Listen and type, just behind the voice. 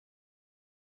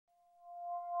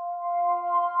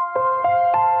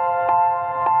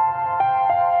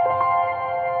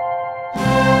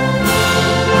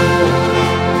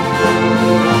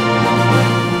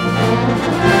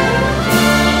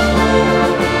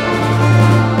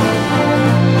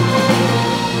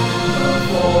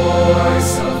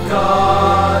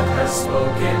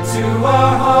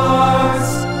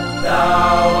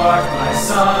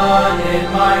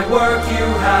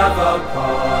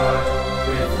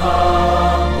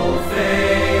humble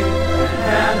faith and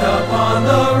hand upon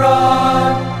the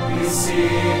rock, we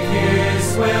seek His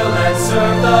will and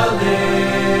serve the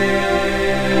living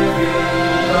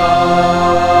God.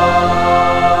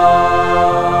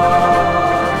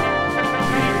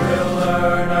 We will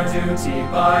learn our duty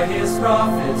by His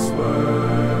prophet's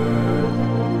word.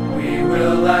 We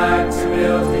will act to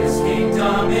build His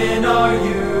kingdom in our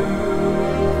youth.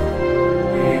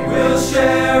 We'll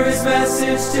share His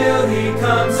message till He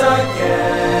comes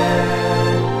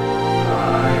again.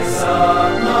 Rise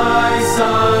up, my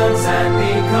sons, and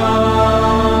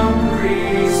become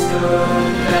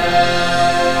priesthood men.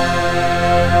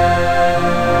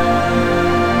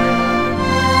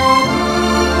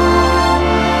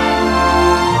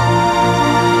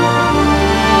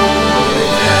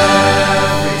 With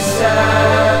every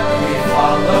step we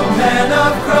follow men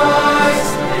of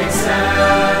Christ,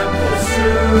 examples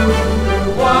true,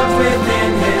 who walked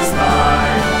within His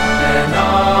life, and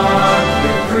on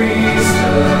with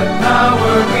priesthood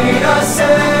power we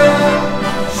ascend.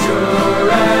 Sure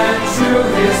and true,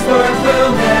 His word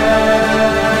will never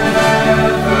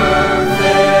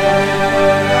fail.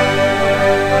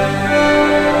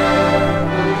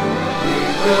 We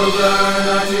will learn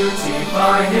our duty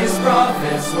by His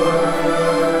prophet's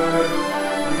word.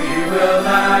 We will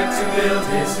act to build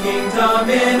His kingdom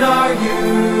in our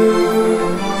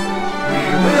youth. We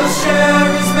will share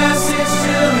His